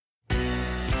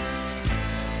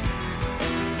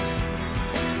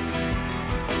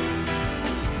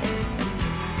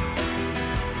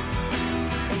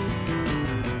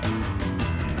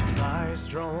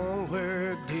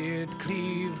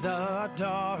the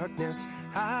darkness,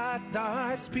 at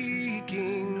thy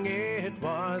speaking it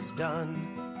was done.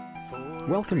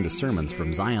 Welcome to sermons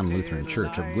from Zion Lutheran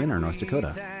Church of Gwinner, North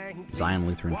Dakota. Zion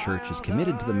Lutheran Church is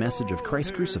committed to the message of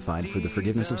Christ crucified for the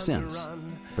forgiveness of sins,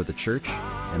 for the church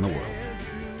and the world.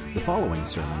 The following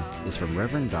sermon is from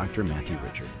Reverend Dr. Matthew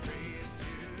Richard.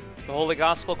 The Holy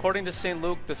Gospel according to St.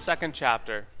 Luke, the 2nd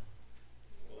chapter.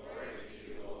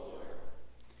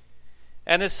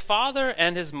 And his father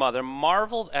and his mother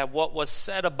marveled at what was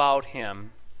said about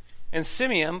him. And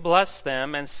Simeon blessed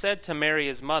them and said to Mary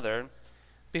his mother,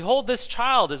 Behold, this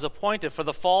child is appointed for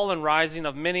the fall and rising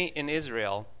of many in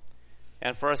Israel,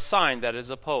 and for a sign that is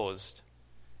opposed.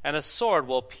 And a sword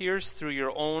will pierce through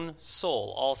your own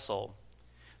soul also,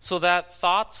 so that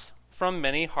thoughts from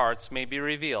many hearts may be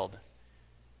revealed.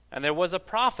 And there was a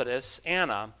prophetess,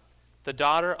 Anna, the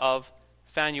daughter of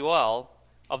Phanuel,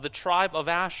 of the tribe of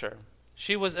Asher.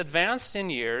 She was advanced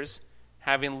in years,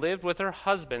 having lived with her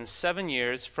husband 7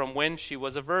 years from when she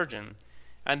was a virgin,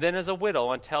 and then as a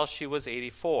widow until she was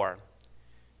 84.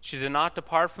 She did not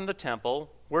depart from the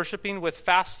temple, worshiping with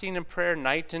fasting and prayer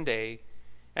night and day.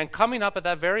 And coming up at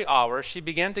that very hour, she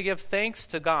began to give thanks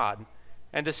to God,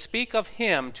 and to speak of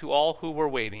him to all who were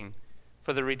waiting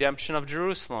for the redemption of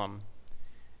Jerusalem.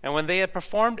 And when they had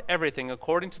performed everything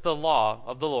according to the law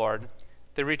of the Lord,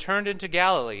 they returned into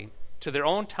Galilee, to their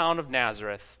own town of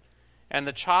Nazareth. And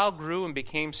the child grew and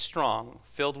became strong,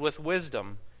 filled with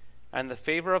wisdom, and the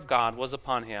favor of God was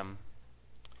upon him.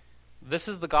 This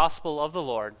is the gospel of the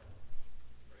Lord.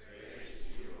 Praise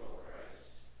to you, O Christ.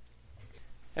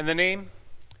 In the name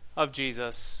of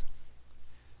Jesus,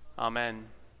 amen.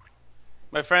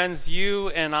 My friends, you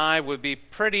and I would be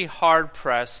pretty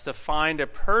hard-pressed to find a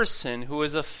person who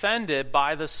is offended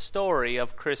by the story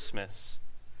of Christmas,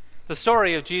 the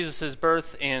story of Jesus'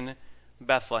 birth in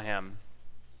Bethlehem.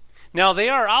 Now, they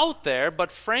are out there,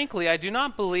 but frankly, I do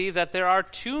not believe that there are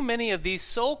too many of these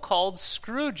so-called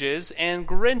Scrooges and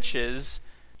Grinches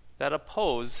that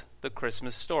oppose the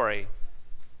Christmas story.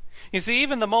 You see,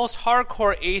 even the most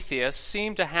hardcore atheists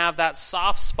seem to have that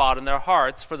soft spot in their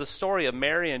hearts for the story of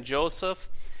Mary and Joseph,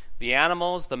 the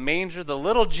animals, the manger, the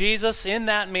little Jesus in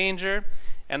that manger,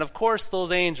 and of course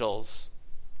those angels.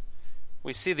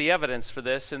 We see the evidence for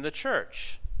this in the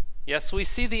church. Yes, we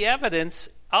see the evidence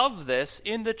of this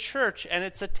in the church and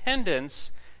its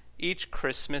attendance each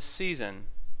Christmas season.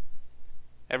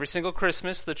 Every single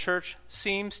Christmas, the church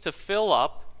seems to fill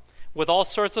up with all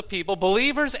sorts of people,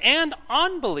 believers and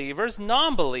unbelievers,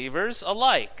 non-believers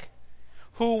alike,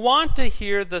 who want to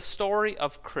hear the story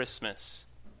of Christmas.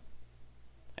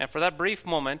 And for that brief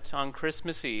moment on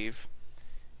Christmas Eve,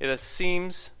 it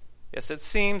seems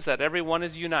that everyone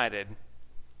is united.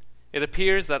 It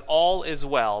appears that all is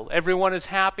well. Everyone is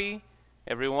happy.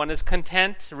 Everyone is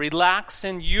content, relaxed,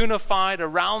 and unified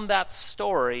around that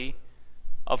story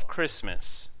of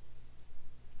Christmas.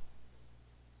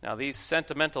 Now, these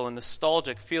sentimental and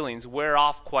nostalgic feelings wear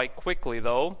off quite quickly,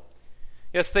 though.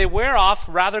 Yes, they wear off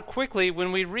rather quickly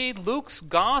when we read Luke's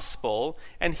gospel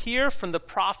and hear from the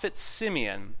prophet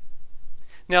Simeon.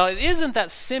 Now, it isn't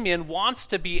that Simeon wants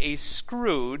to be a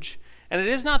Scrooge, and it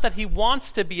is not that he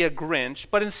wants to be a Grinch,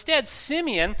 but instead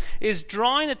Simeon is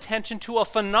drawing attention to a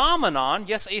phenomenon,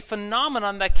 yes, a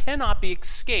phenomenon that cannot be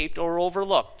escaped or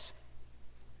overlooked.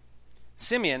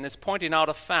 Simeon is pointing out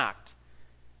a fact,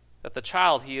 that the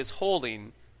child he is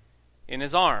holding in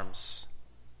his arms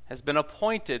has been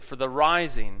appointed for the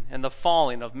rising and the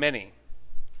falling of many.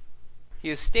 He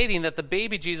is stating that the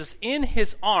baby Jesus in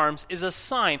his arms is a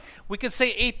sign, we could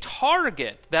say a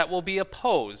target that will be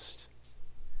opposed.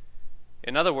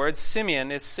 In other words,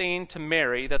 Simeon is saying to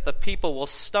Mary that the people will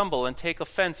stumble and take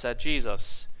offense at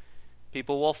Jesus.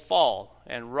 People will fall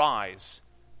and rise,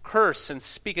 curse and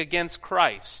speak against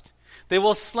Christ. They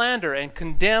will slander and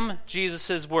condemn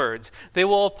Jesus' words. They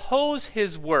will oppose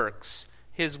his works,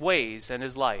 his ways, and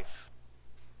his life.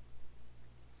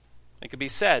 It could be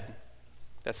said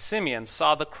that Simeon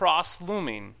saw the cross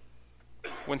looming.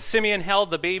 When Simeon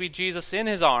held the baby Jesus in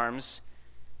his arms,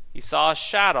 he saw a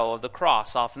shadow of the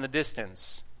cross off in the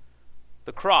distance,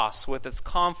 the cross with its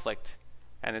conflict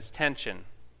and its tension.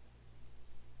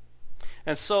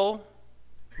 And so,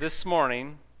 this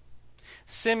morning,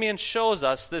 Simeon shows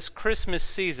us this Christmas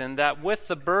season that with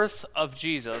the birth of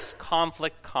Jesus,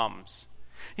 conflict comes.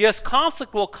 Yes,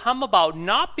 conflict will come about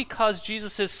not because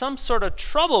Jesus is some sort of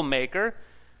troublemaker,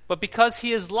 but because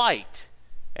he is light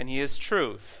and he is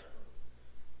truth.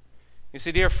 You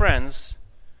see, dear friends,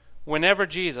 whenever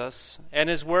Jesus and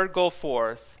his word go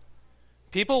forth,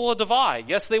 people will divide.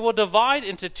 Yes, they will divide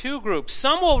into two groups.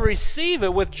 Some will receive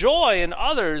it with joy, and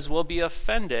others will be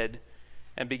offended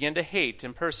and begin to hate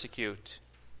and persecute.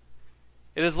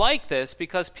 It is like this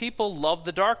because people love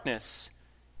the darkness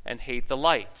and hate the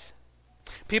light.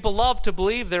 People love to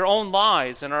believe their own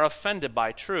lies and are offended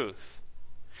by truth.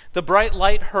 The bright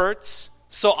light hurts,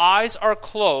 so eyes are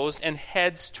closed and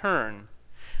heads turn.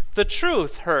 The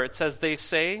truth hurts, as they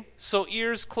say, so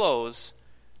ears close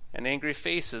and angry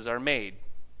faces are made.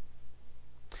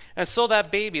 And so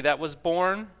that baby that was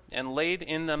born and laid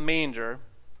in the manger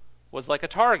was like a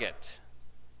target.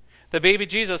 The baby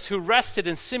Jesus, who rested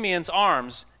in Simeon's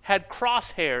arms, had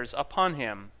crosshairs upon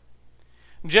him.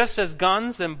 Just as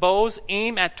guns and bows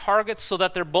aim at targets so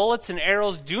that their bullets and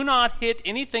arrows do not hit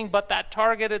anything but that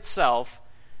target itself,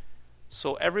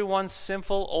 so everyone's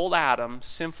sinful old Adam,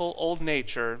 sinful old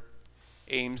nature,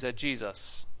 aims at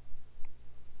Jesus.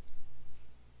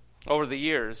 Over the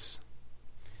years,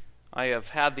 I have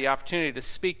had the opportunity to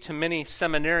speak to many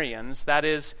seminarians, that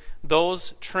is,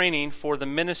 those training for the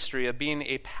ministry of being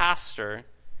a pastor.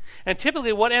 And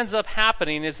typically what ends up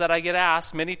happening is that I get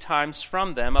asked many times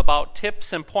from them about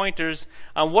tips and pointers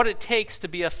on what it takes to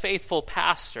be a faithful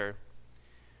pastor,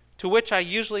 to which I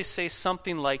usually say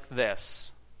something like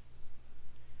this.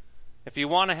 If you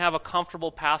want to have a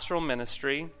comfortable pastoral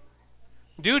ministry,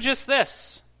 do just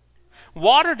this.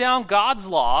 Water down God's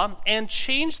law and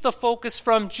change the focus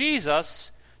from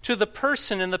Jesus to the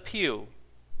person in the pew.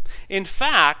 In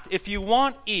fact, if you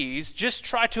want ease, just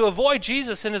try to avoid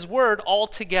Jesus and his word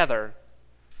altogether.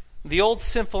 The old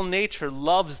sinful nature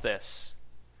loves this.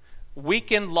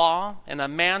 Weakened law and a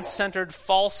man-centered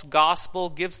false gospel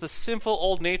gives the sinful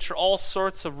old nature all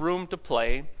sorts of room to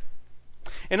play.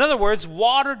 In other words,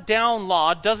 watered down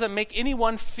law doesn't make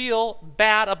anyone feel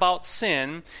bad about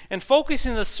sin, and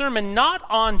focusing the sermon not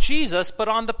on Jesus but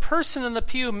on the person in the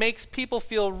pew makes people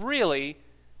feel really,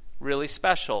 really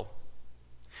special.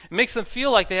 It makes them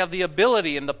feel like they have the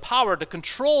ability and the power to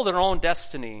control their own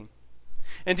destiny.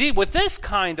 Indeed, with this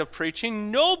kind of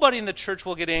preaching, nobody in the church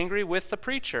will get angry with the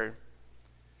preacher.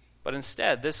 But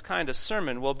instead, this kind of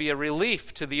sermon will be a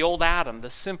relief to the old Adam, the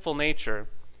sinful nature.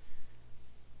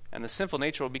 And the sinful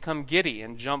nature will become giddy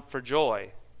and jump for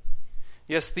joy.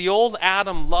 Yes, the old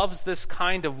Adam loves this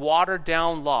kind of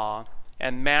watered-down law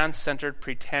and man-centered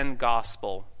pretend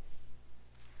gospel.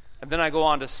 And then I go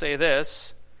on to say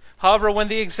this. However, when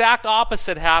the exact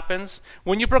opposite happens,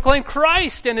 when you proclaim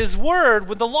Christ and his word,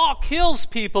 when the law kills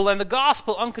people and the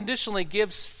gospel unconditionally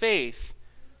gives faith,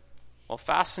 well,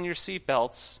 fasten your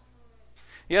seatbelts.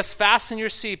 Yes, fasten your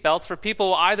seatbelts, for people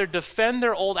will either defend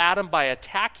their old Adam by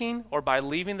attacking or by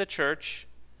leaving the church,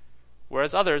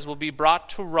 whereas others will be brought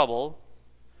to rubble,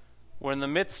 where in the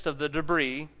midst of the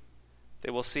debris,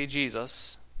 they will see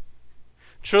Jesus.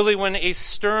 Truly, when a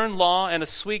stern law and a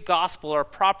sweet gospel are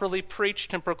properly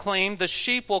preached and proclaimed, the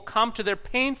sheep will come to their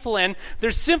painful end,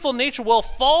 their sinful nature will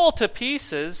fall to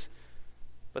pieces,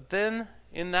 but then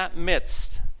in that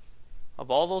midst of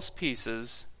all those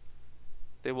pieces,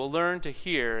 they will learn to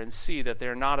hear and see that they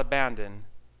are not abandoned,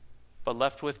 but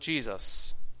left with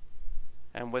Jesus,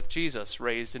 and with Jesus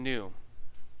raised anew.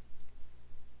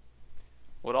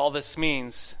 What all this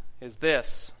means is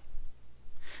this.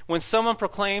 When someone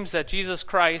proclaims that Jesus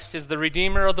Christ is the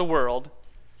Redeemer of the world,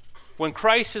 when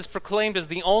Christ is proclaimed as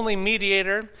the only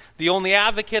mediator, the only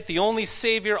advocate, the only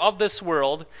Savior of this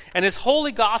world, and his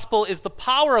holy gospel is the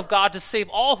power of God to save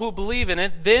all who believe in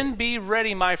it, then be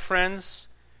ready, my friends,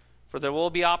 for there will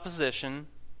be opposition.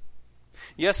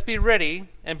 Yes, be ready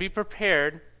and be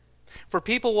prepared, for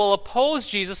people will oppose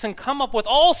Jesus and come up with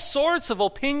all sorts of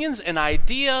opinions and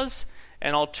ideas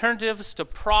and alternatives to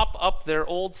prop up their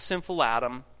old sinful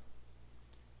Adam.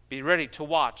 Be ready to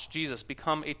watch Jesus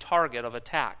become a target of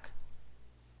attack.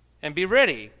 And be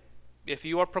ready, if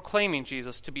you are proclaiming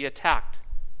Jesus, to be attacked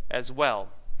as well.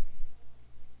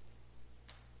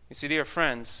 You see, dear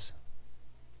friends,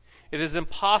 it is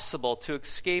impossible to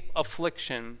escape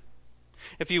affliction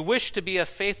if you wish to be a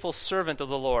faithful servant of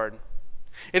the Lord.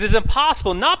 It is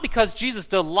impossible not because Jesus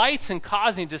delights in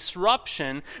causing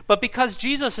disruption, but because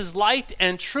Jesus is light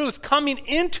and truth coming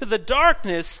into the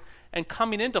darkness and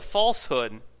coming into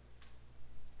falsehood.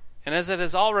 And as it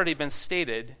has already been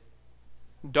stated,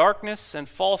 darkness and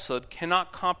falsehood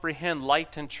cannot comprehend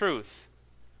light and truth,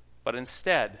 but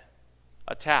instead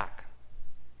attack.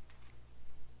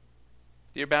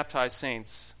 Dear baptized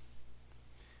saints,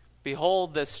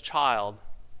 behold this child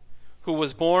who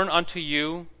was born unto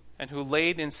you and who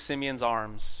laid in Simeon's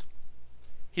arms.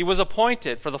 He was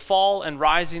appointed for the fall and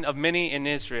rising of many in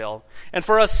Israel, and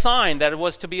for a sign that it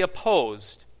was to be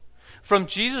opposed. From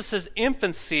Jesus'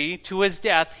 infancy to his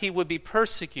death, he would be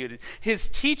persecuted. His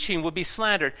teaching would be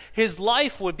slandered. His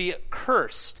life would be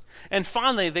cursed. And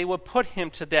finally, they would put him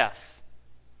to death.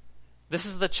 This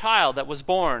is the child that was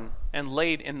born and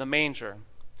laid in the manger.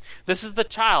 This is the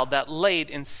child that laid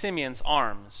in Simeon's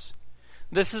arms.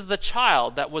 This is the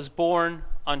child that was born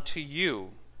unto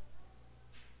you.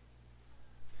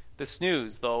 This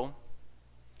news, though,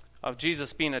 of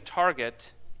Jesus being a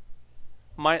target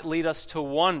might lead us to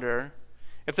wonder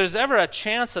if there's ever a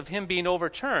chance of him being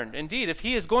overturned. Indeed, if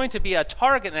he is going to be a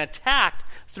target and attacked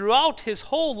throughout his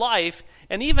whole life,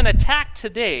 and even attacked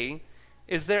today,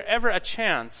 is there ever a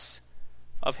chance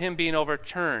of him being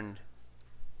overturned?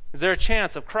 Is there a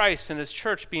chance of Christ and his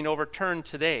church being overturned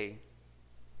today?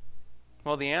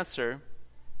 Well, the answer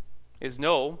is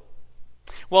no.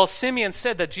 While Simeon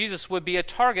said that Jesus would be a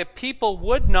target, people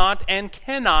would not and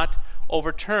cannot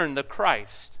overturn the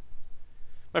Christ.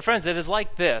 My friends, it is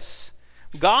like this.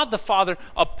 God the Father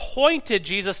appointed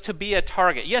Jesus to be a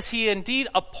target. Yes, he indeed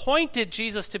appointed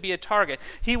Jesus to be a target.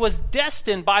 He was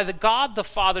destined by God the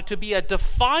Father to be a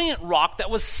defiant rock that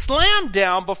was slammed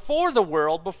down before the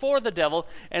world, before the devil,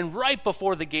 and right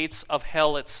before the gates of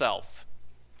hell itself.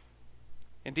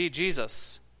 Indeed,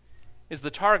 Jesus is the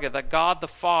target that God the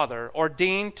Father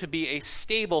ordained to be a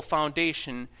stable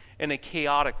foundation in a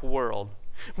chaotic world.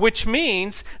 Which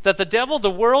means that the devil,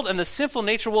 the world, and the sinful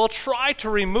nature will try to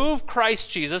remove Christ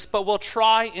Jesus, but will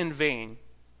try in vain.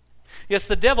 Yes,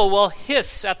 the devil will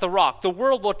hiss at the rock, the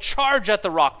world will charge at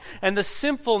the rock, and the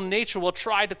sinful nature will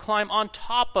try to climb on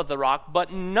top of the rock,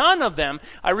 but none of them,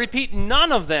 I repeat,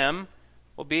 none of them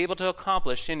will be able to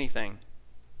accomplish anything.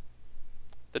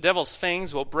 The devil's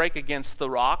fangs will break against the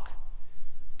rock,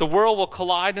 the world will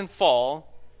collide and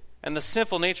fall, and the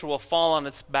sinful nature will fall on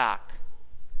its back.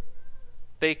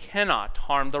 They cannot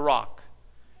harm the rock,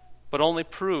 but only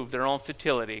prove their own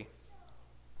futility.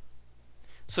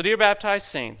 So, dear baptized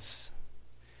saints,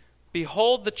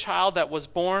 behold the child that was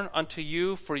born unto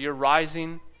you for your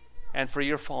rising and for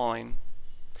your falling.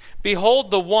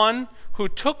 Behold the one who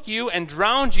took you and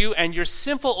drowned you and your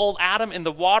sinful old Adam in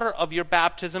the water of your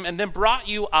baptism and then brought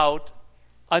you out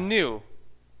anew.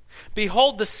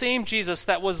 Behold, the same Jesus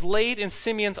that was laid in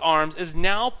Simeon's arms is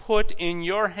now put in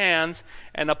your hands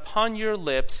and upon your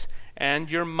lips and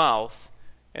your mouth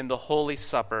in the Holy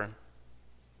Supper.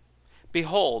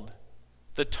 Behold,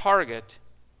 the target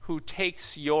who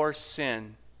takes your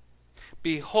sin.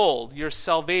 Behold, your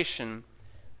salvation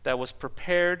that was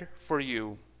prepared for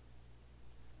you.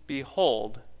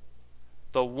 Behold,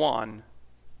 the one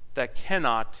that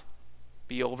cannot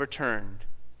be overturned.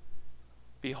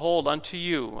 Behold, unto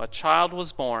you a child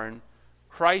was born,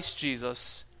 Christ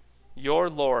Jesus, your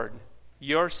Lord,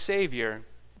 your Savior,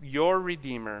 your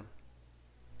Redeemer.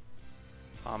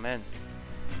 Amen.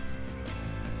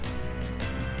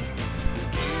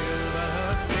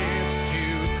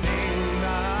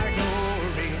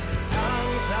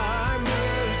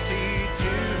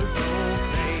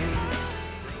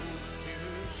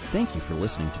 Thank you for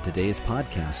listening to today's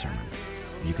podcast sermon.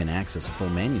 You can access a full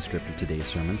manuscript of today's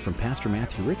sermon from Pastor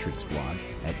Matthew Richard's blog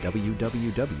at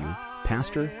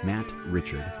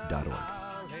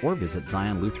www.pastormattrichard.org or visit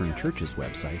Zion Lutheran Church's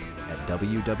website at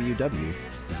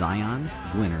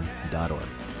www.ziongwinner.org.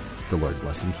 The Lord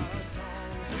bless and keep you.